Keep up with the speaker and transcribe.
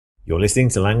You're listening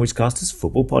to Language Casters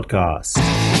Football Podcast.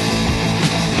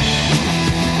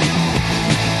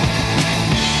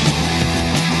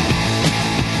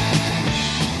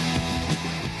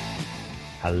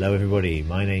 Hello everybody,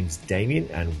 my name's Damien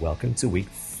and welcome to week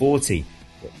 40.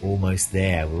 We're almost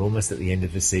there, we're almost at the end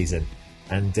of the season.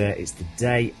 And it's the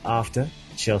day after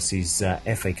Chelsea's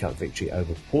FA Cup victory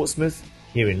over Portsmouth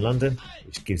here in London,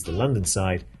 which gives the London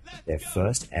side their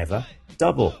first ever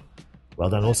double. Well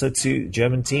done also to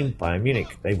German team Bayern Munich.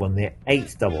 They won their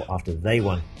 8th double after they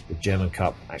won the German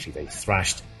Cup. Actually, they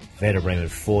thrashed Werder Bremen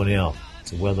 4-0.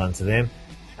 So well done to them.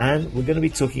 And we're going to be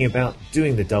talking about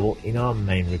doing the double in our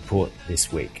main report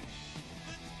this week.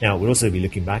 Now, we'll also be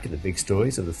looking back at the big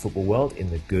stories of the football world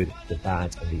in the good, the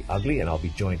bad and the ugly. And I'll be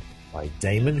joined by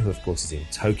Damon, who of course is in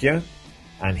Tokyo.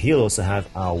 And he'll also have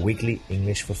our weekly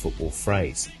English for football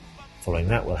phrase. Following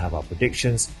that, we'll have our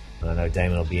predictions. And I know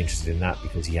Damon will be interested in that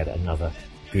because he had another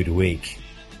good week.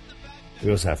 We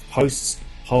also have posts,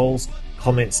 polls,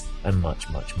 comments, and much,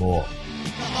 much more.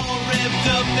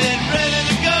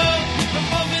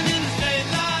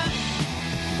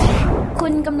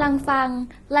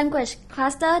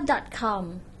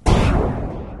 languagecaster.com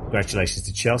Congratulations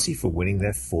to Chelsea for winning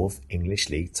their 4th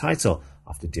English League title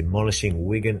after demolishing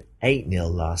Wigan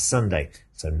 8-0 last Sunday.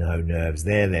 So no nerves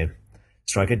there then.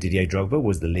 Striker Didier Drogba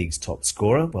was the league's top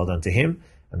scorer, well done to him,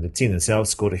 and the team themselves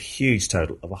scored a huge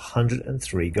total of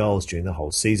 103 goals during the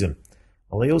whole season.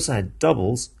 While they also had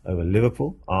doubles over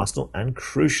Liverpool, Arsenal and,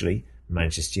 crucially,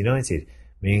 Manchester United,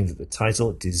 meaning that the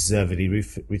title deservedly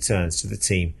returns to the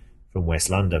team from West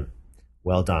London.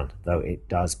 Well done, though it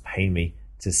does pain me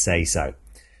to say so.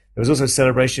 There was also a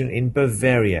celebration in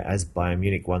Bavaria as Bayern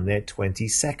Munich won their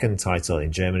 22nd title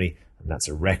in Germany, and that's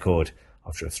a record,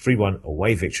 after a 3-1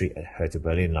 away victory at Hertha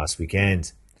Berlin last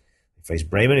weekend. They face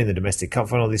Bremen in the domestic cup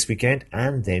final this weekend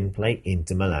and then play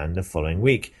Inter Milan the following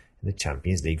week in the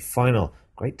Champions League final.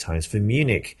 Great times for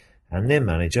Munich and their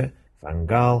manager Van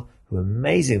Gaal, who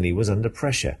amazingly was under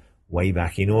pressure way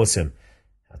back in autumn.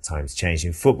 How times change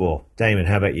in football. Damon,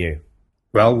 how about you?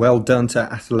 Well done to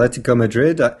Atletico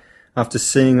Madrid. After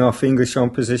seeing off English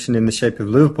opposition in the shape of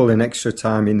Liverpool in extra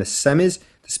time in the semis,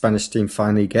 the Spanish team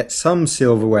finally gets some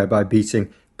silverware by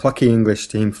beating plucky English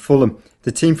team Fulham.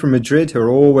 The team from Madrid, who are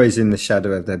always in the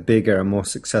shadow of their bigger and more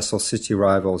successful city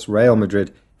rivals Real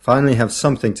Madrid, finally have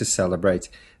something to celebrate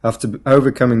after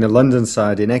overcoming the London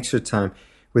side in extra time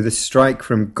with a strike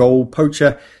from goal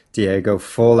poacher Diego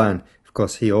Forlan. Of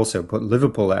course, he also put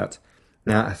Liverpool out.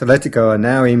 Now, Atletico are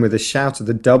now in with a shout of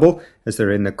the double as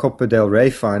they're in the Copa del Rey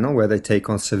final where they take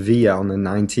on Sevilla on the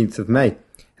 19th of May.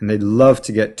 And they'd love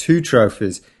to get 2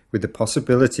 trophies with the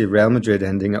possibility of Real Madrid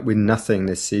ending up with nothing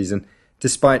this season,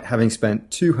 despite having spent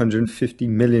 €250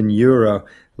 million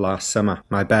last summer.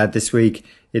 My bad this week.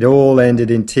 It all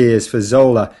ended in tears for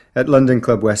Zola at London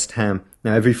club West Ham.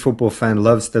 Now, every football fan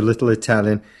loves the little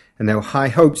Italian, and there were high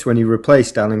hopes when he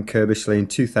replaced Alan Kirbishley in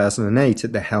 2008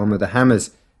 at the helm of the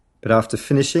Hammers. But after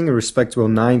finishing a respectable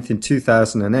 9th in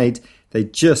 2008, they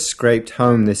just scraped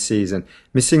home this season,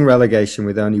 missing relegation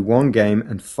with only 1 game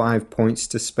and 5 points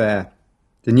to spare.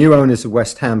 The new owners of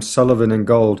West Ham, Sullivan and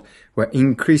Gold, were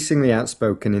increasingly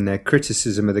outspoken in their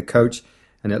criticism of the coach,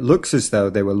 and it looks as though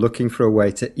they were looking for a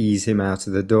way to ease him out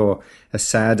of the door. A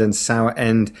sad and sour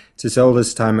end to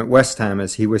Zola's time at West Ham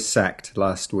as he was sacked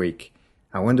last week.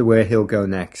 I wonder where he'll go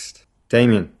next.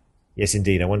 Damien. Yes,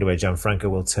 indeed. I wonder where Gianfranco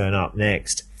will turn up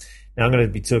next. Now I'm going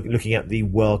to be looking at the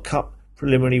World Cup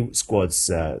preliminary squads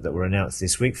that were announced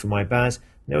this week for my bad.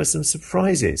 There were some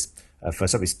surprises.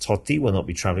 First up is Totti will not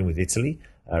be travelling with Italy.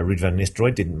 Ruud van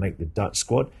Nistelrooy didn't make the Dutch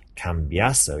squad.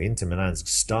 Cambiasso, Inter Milan's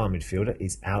star midfielder,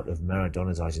 is out of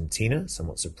Maradona's Argentina,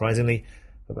 somewhat surprisingly.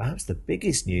 But perhaps the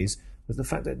biggest news was the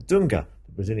fact that Dunga,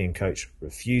 the Brazilian coach,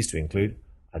 refused to include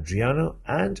Adriano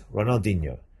and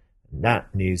Ronaldinho. And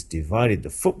that news divided the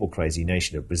football-crazy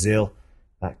nation of Brazil.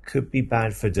 That could be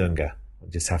bad for Dunga.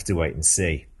 We'll just have to wait and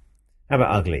see. How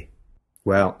about ugly?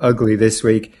 Well, ugly this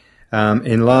week.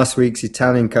 In last week's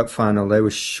Italian Cup final, there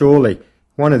was surely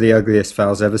one of the ugliest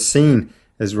fouls ever seen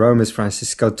as Roma's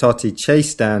Francisco Totti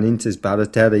chased down Inter's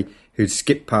Balotelli, who'd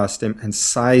skipped past him and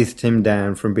scythed him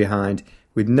down from behind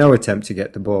with no attempt to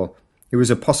get the ball. It was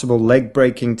a possible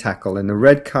leg-breaking tackle, and the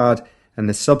red card and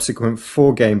the subsequent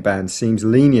 4-game ban seems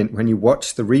lenient when you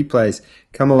watch the replays.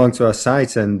 Come along to our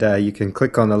site and you can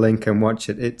click on the link and watch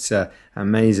it. It's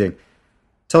amazing.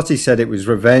 Totti said it was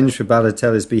revenge for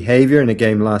Balotelli's behaviour in a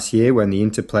game last year when the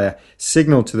Inter player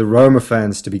signalled to the Roma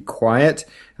fans to be quiet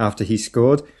after he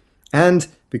scored, and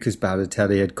because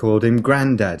Balotelli had called him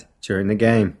Grandad during the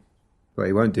game. Well,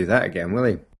 he won't do that again, will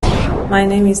he? My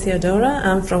name is Theodora.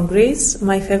 I'm from Greece.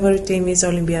 My favorite team is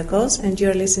Olympiacos, and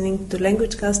you're listening to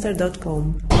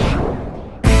languagecaster.com.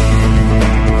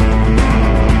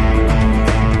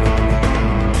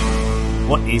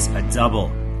 What is a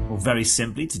double? Well, very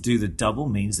simply, to do the double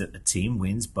means that the team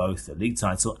wins both the league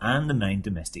title and the main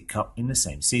domestic cup in the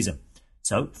same season.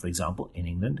 So, for example, in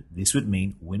England, this would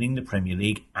mean winning the Premier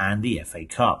League and the FA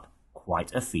Cup.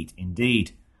 Quite a feat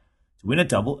indeed. To win a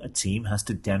double, a team has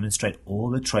to demonstrate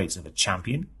all the traits of a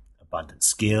champion: abundant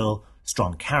skill,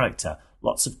 strong character,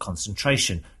 lots of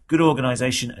concentration, good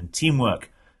organisation and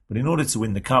teamwork. But in order to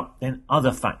win the cup, then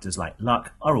other factors like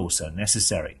luck are also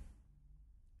necessary.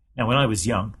 Now, when I was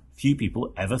young, few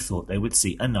people ever thought they would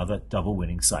see another double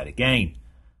winning side again.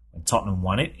 When Tottenham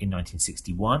won it in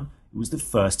 1961, it was the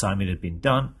first time it had been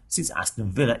done since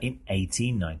Aston Villa in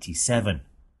 1897.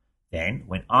 Then,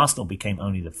 when Arsenal became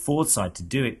only the fourth side to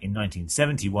do it in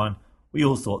 1971, we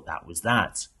all thought that was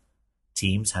that.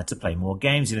 Teams had to play more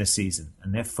games in a season,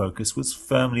 and their focus was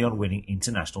firmly on winning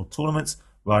international tournaments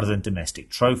rather than domestic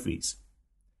trophies.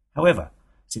 However,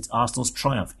 since Arsenal's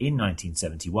triumph in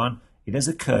 1971, it has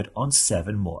occurred on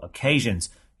 7 more occasions,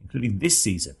 including this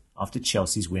season after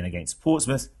Chelsea's win against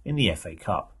Portsmouth in the FA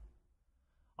Cup.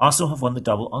 Arsenal have won the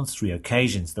double on 3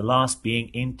 occasions, the last being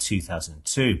in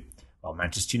 2002. While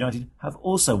Manchester United have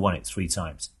also won it 3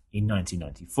 times, in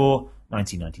 1994,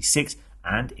 1996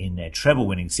 and in their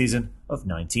treble-winning season of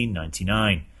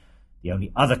 1999. The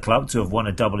only other club to have won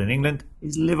a double in England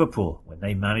is Liverpool when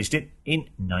they managed it in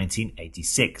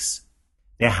 1986.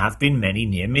 There have been many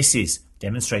near misses,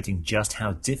 demonstrating just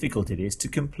how difficult it is to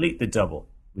complete the double,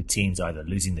 with teams either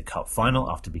losing the cup final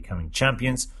after becoming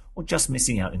champions or just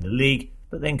missing out in the league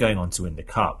but then going on to win the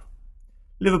cup.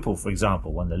 Liverpool, for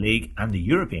example, won the League and the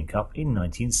European Cup in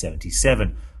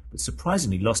 1977, but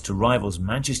surprisingly lost to rivals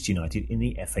Manchester United in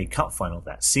the FA Cup final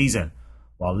that season,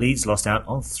 while Leeds lost out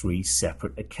on 3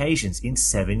 separate occasions in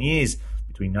 7 years,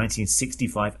 between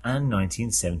 1965 and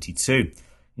 1972.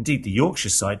 Indeed, the Yorkshire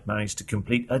side managed to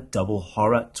complete a double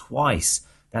horror twice,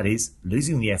 that is,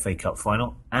 losing the FA Cup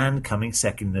final and coming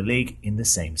second in the league in the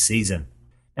same season.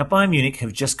 Now, Bayern Munich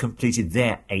have just completed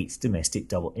their 8th domestic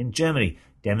double in Germany,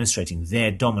 demonstrating their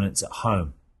dominance at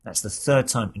home. That's the 3rd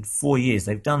time in 4 years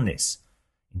they've done this.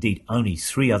 Indeed, only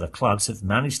 3 other clubs have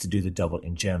managed to do the double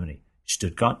in Germany: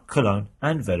 Stuttgart, Cologne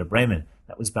and Werder Bremen.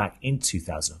 That was back in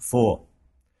 2004.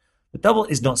 The double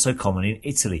is not so common in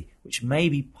Italy, which may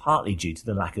be partly due to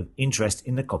the lack of interest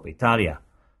in the Coppa Italia.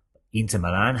 Inter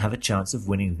Milan have a chance of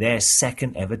winning their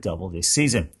 2nd ever double this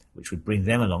season, which would bring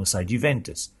them alongside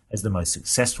Juventus as the most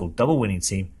successful double-winning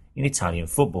team in Italian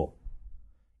football.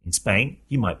 In Spain,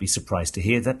 you might be surprised to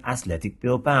hear that Athletic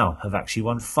Bilbao have actually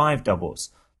won 5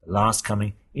 doubles, the last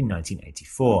coming in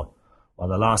 1984, while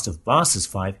the last of Barca's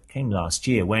 5 came last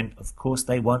year when, of course,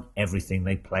 they won everything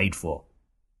they played for.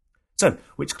 So,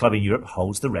 which club in Europe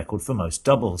holds the record for most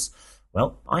doubles?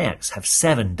 Well, Ajax have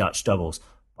 7 Dutch doubles,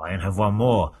 Bayern have 1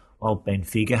 more, while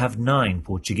Benfica have 9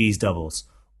 Portuguese doubles,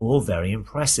 all very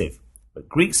impressive. But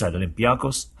Greek side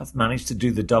Olympiacos have managed to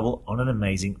do the double on an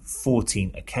amazing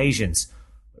 14 occasions.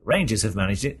 But Rangers have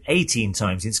managed it 18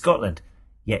 times in Scotland,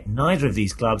 yet neither of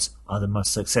these clubs are the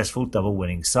most successful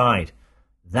double-winning side.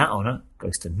 That honour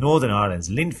goes to Northern Ireland's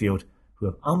Linfield, who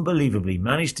have unbelievably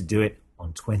managed to do it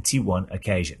on 21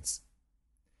 occasions.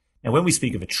 Now, when we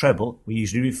speak of a treble, we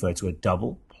usually refer to a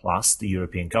double plus the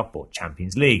European Cup or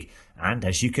Champions League, and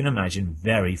as you can imagine,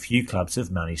 very few clubs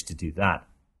have managed to do that.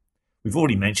 We've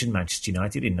already mentioned Manchester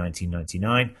United in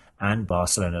 1999 and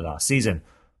Barcelona last season,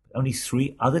 but only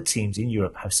 3 other teams in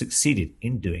Europe have succeeded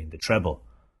in doing the treble.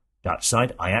 Dutch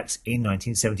side Ajax in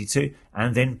 1972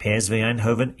 and then PSV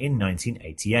Eindhoven in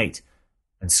 1988,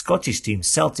 and Scottish team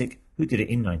Celtic, who did it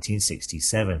in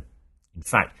 1967. In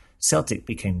fact, Celtic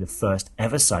became the first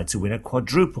ever side to win a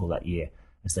quadruple that year,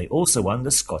 as they also won the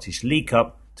Scottish League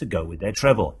Cup to go with their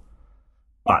treble.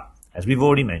 But, as we've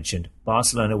already mentioned,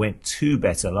 Barcelona went 2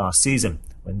 better last season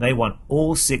when they won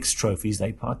all 6 trophies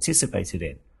they participated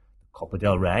in. The Copa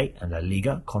del Rey and La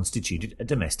Liga constituted a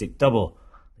domestic double.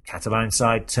 The Catalan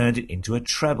side turned it into a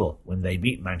treble when they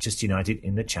beat Manchester United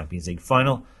in the Champions League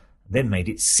final, and then made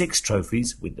it 6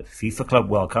 trophies with the FIFA Club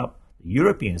World Cup, the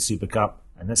European Super Cup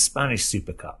and the Spanish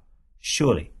Super Cup.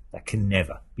 Surely that can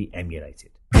never be emulated.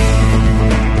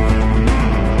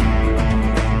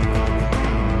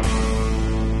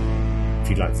 If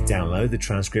you'd like to download the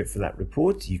transcript for that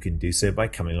report, you can do so by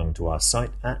coming along to our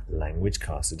site at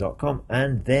languagecaster.com,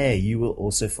 and there you will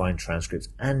also find transcripts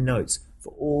and notes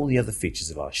for all the other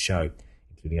features of our show,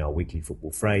 including our weekly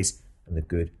football phrase and the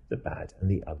good, the bad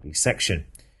and the ugly section.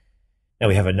 Now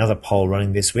we have another poll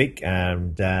running this week,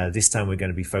 and this time we're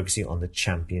going to be focusing on the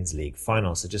Champions League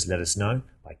final. So just let us know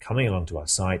by coming along to our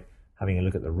site, having a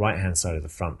look at the right-hand side of the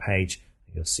front page.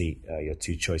 You'll see your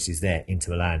two choices there,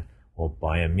 Inter Milan or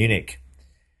Bayern Munich.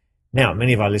 Now,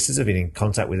 many of our listeners have been in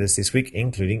contact with us this week,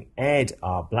 including Ed,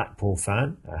 our Blackpool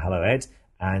fan. Hello, Ed.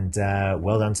 And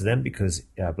well done to them, because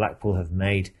Blackpool have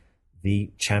made the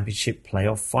Championship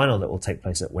playoff final that will take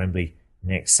place at Wembley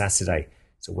next Saturday.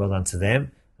 So well done to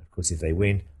them. Of course, if they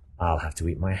win, I'll have to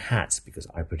eat my hat because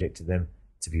I predicted them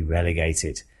to be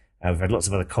relegated. We've had lots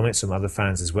of other comments from other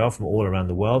fans as well from all around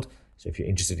the world. So if you're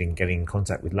interested in getting in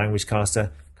contact with LanguageCaster,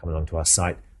 come along to our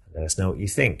site and let us know what you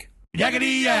think.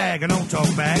 Yakety yak, and don't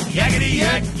talk back. Yakety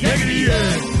yak, yakety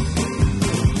yak.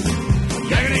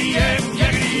 Yakety yak,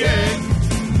 yakety yak.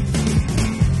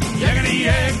 Yakety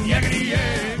yak, yakety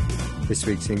yak. This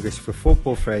week's English for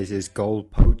football phrase is goal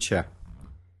poacher.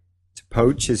 To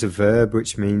poach is a verb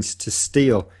which means to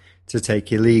steal, to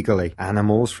take illegally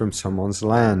animals from someone's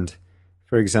land.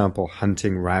 For example,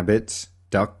 hunting rabbits,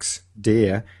 ducks,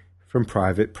 deer from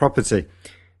private property.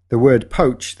 The word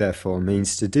poach, therefore,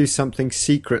 means to do something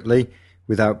secretly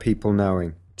without people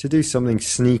knowing, to do something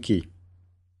sneaky.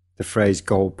 The phrase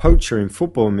goal poacher in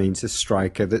football means a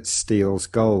striker that steals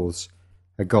goals.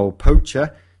 A goal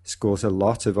poacher scores a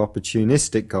lot of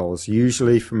opportunistic goals,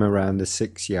 usually from around the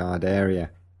 6-yard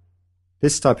area.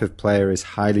 This type of player is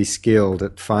highly skilled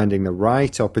at finding the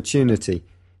right opportunity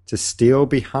to steal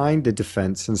behind the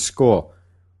defence and score.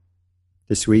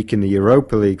 This week in the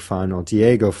Europa League final,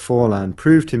 Diego Forlan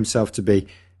proved himself to be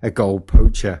a goal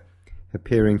poacher,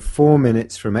 appearing 4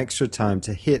 minutes from extra time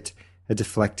to hit a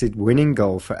deflected winning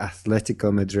goal for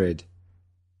Atletico Madrid.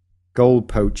 Goal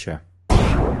poacher.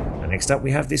 And next up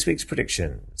we have this week's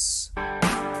predictions.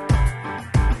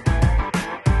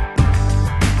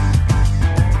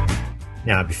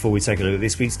 Now, before we take a look at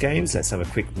this week's games, let's have a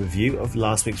quick review of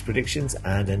last week's predictions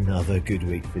and another good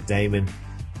week for Damon.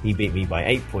 He beat me by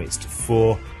 8 points to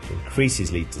 4, to increase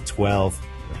his lead to 12.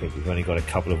 I think we've only got a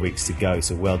couple of weeks to go,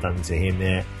 so well done to him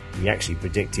there. He actually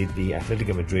predicted the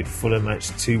Atletico Madrid-Fulham match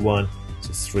 2-1,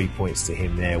 so 3 points to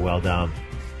him there. Well done.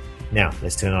 Now,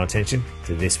 let's turn our attention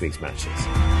to this week's matches.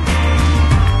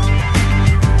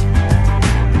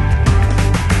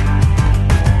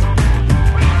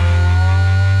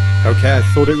 Okay, I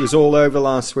thought it was all over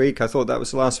last week. I thought that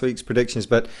was last week's predictions,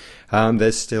 but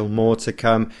there's still more to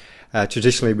come.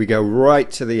 Traditionally, we go right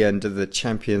to the end of the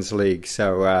Champions League,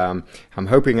 so I'm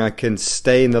hoping I can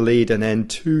stay in the lead and end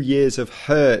 2 years of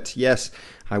hurt. Yes,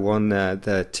 I won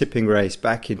the tipping race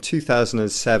back in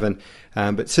 2007,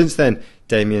 but since then,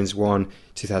 Damien's won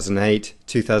 2008,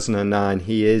 2009.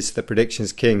 He is the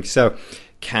predictions king. So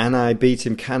can I beat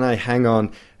him? Can I hang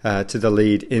on to the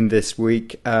lead in this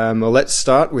week? Well, let's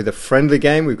start with a friendly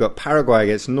game. We've got Paraguay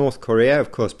against North Korea.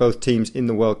 Of course, both teams in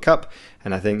the World Cup.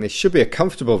 And I think this should be a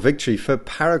comfortable victory for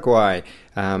Paraguay.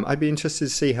 I'd be interested to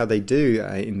see how they do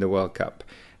in the World Cup.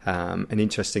 An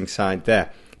interesting side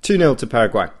there. 2-0 to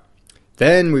Paraguay.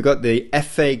 Then we've got the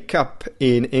FA Cup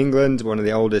in England, one of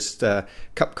the oldest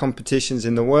cup competitions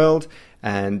in the world.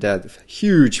 And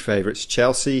huge favourites,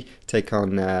 Chelsea, take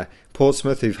on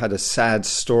Portsmouth, who've had a sad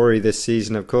story this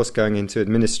season, of course, going into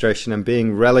administration and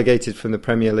being relegated from the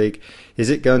Premier League. Is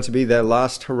it going to be their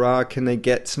last hurrah? Can they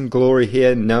get some glory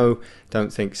here? No,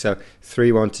 don't think so.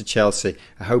 3-1 to Chelsea.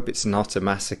 I hope it's not a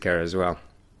massacre as well.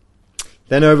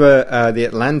 Then over the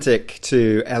Atlantic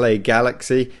to LA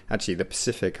Galaxy, actually the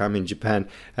Pacific, I'm in Japan,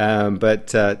 but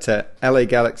to LA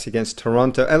Galaxy against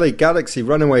Toronto. LA Galaxy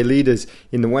runaway leaders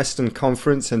in the Western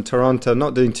Conference, and Toronto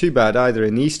not doing too bad either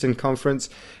in the Eastern Conference.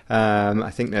 I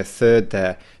think they're third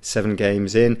there, 7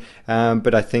 games in,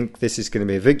 but I think this is going to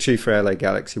be a victory for LA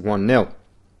Galaxy, 1-0.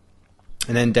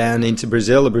 And then down into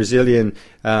Brazil, the Brazilian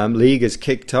league has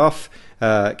kicked off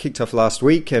last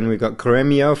week, and we've got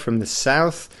Grêmio from the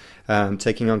south,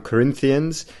 taking on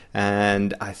Corinthians,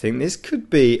 and I think this could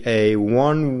be a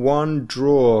 1-1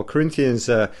 draw. Corinthians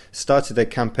started their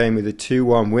campaign with a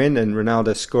 2-1 win and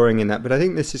Ronaldo scoring in that, but I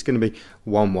think this is going to be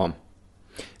 1-1.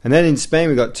 And then in Spain,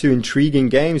 we've got 2 intriguing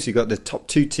games. You've got the top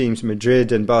 2 teams,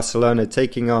 Madrid and Barcelona,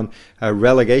 taking on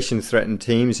relegation-threatened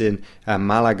teams in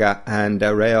Malaga and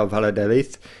Real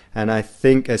Valladolid. And I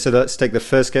think, so let's take the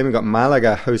first game. We've got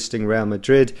Malaga hosting Real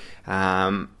Madrid.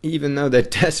 Even though they're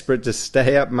desperate to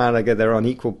stay up, Malaga, they're on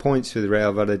equal points with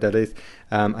Real Valladolid.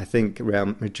 I think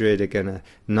Real Madrid are going to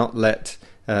not let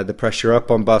the pressure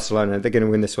up on Barcelona. They're going to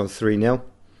win this one 3-0.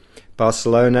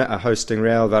 Barcelona are hosting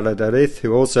Real Valladolid,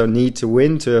 who also need to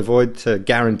win to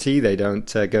guarantee they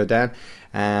don't go down.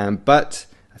 But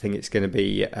I think it's going to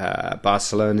be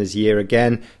Barcelona's year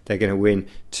again. They're going to win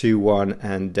 2-1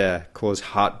 and cause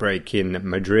heartbreak in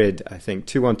Madrid. I think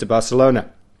 2-1 to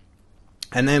Barcelona.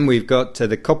 And then we've got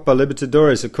the Copa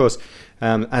Libertadores, of course,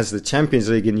 as the Champions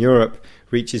League in Europe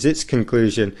reaches its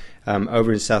conclusion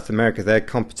over in South America. Their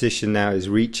competition now is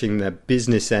reaching the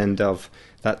business end of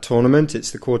that tournament.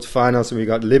 It's the quarterfinals, and we've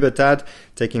got Libertad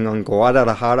taking on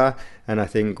Guadalajara, and I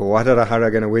think Guadalajara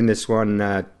are going to win this one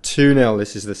 2-0.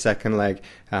 This is the second leg.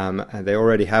 They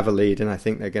already have a lead, and I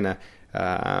think they're going to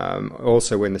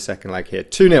also win the second leg here.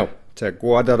 2-0 to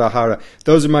Guadalajara.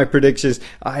 Those are my predictions.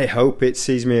 I hope it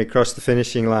sees me across the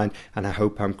finishing line, and I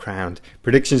hope I'm crowned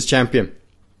Predictions Champion.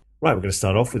 Right, we're going to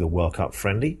start off with a World Cup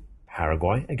friendly,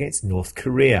 Paraguay against North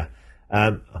Korea.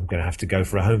 I'm going to have to go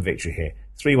for a home victory here.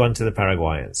 3-1 to the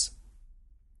Paraguayans.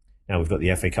 Now we've got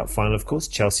the FA Cup final, of course,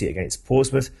 Chelsea against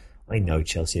Portsmouth. I know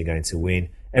Chelsea are going to win.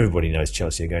 Everybody knows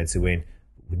Chelsea are going to win.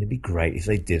 But wouldn't it be great if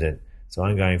they didn't? So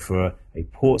I'm going for a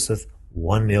Portsmouth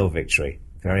 1-0 victory.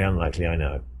 Very unlikely, I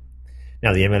know.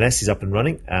 Now the MLS is up and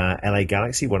running. LA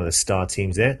Galaxy, one of the star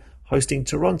teams there, hosting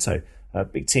Toronto. A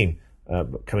big team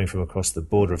coming from across the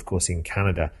border, of course, in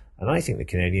Canada. And I think the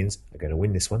Canadians are going to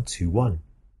win this one 2-1.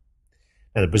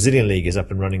 Now, the Brazilian League is up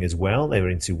and running as well. They were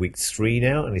into week 3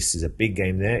 now, and this is a big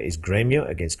game there. Is Grêmio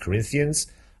against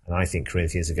Corinthians, and I think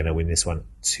Corinthians are going to win this one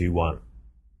 2-1.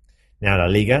 Now, La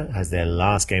Liga has their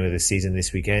last game of the season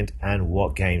this weekend, and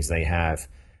what games they have.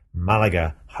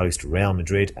 Malaga host Real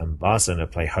Madrid, and Barcelona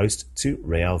play host to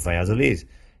Real Valladolid.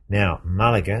 Now,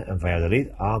 Malaga and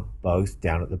Valladolid are both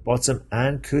down at the bottom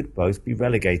and could both be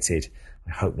relegated.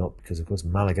 I hope not, because, of course,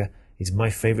 Malaga is my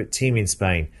favourite team in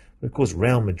Spain. But, of course,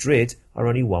 Real Madrid are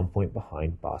only 1 point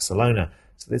behind Barcelona.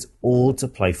 So there's all to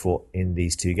play for in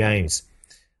these two games.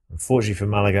 Unfortunately for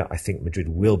Malaga, I think Madrid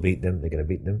will beat them. They're going to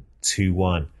beat them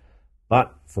 2-1.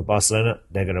 But for Barcelona,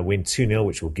 they're going to win 2-0,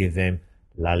 which will give them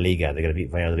La Liga. They're going to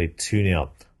beat Valladolid 2-0.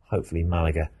 Hopefully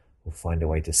Malaga will find a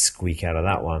way to squeak out of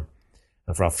that one.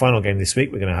 And for our final game this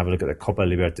week, we're going to have a look at the Copa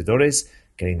Libertadores,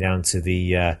 getting down to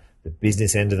the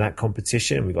business end of that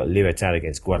competition. We've got Libertad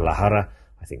against Guadalajara.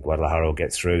 I think Guadalajara will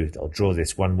get through. They'll draw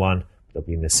this 1-1. They'll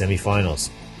be in the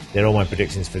semi-finals. They're all my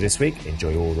predictions for this week.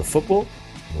 Enjoy all the football.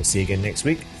 And we'll see you again next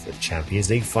week for the Champions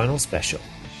League final special.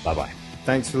 Bye-bye.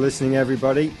 Thanks for listening,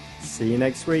 everybody. See you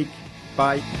next week.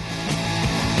 Bye.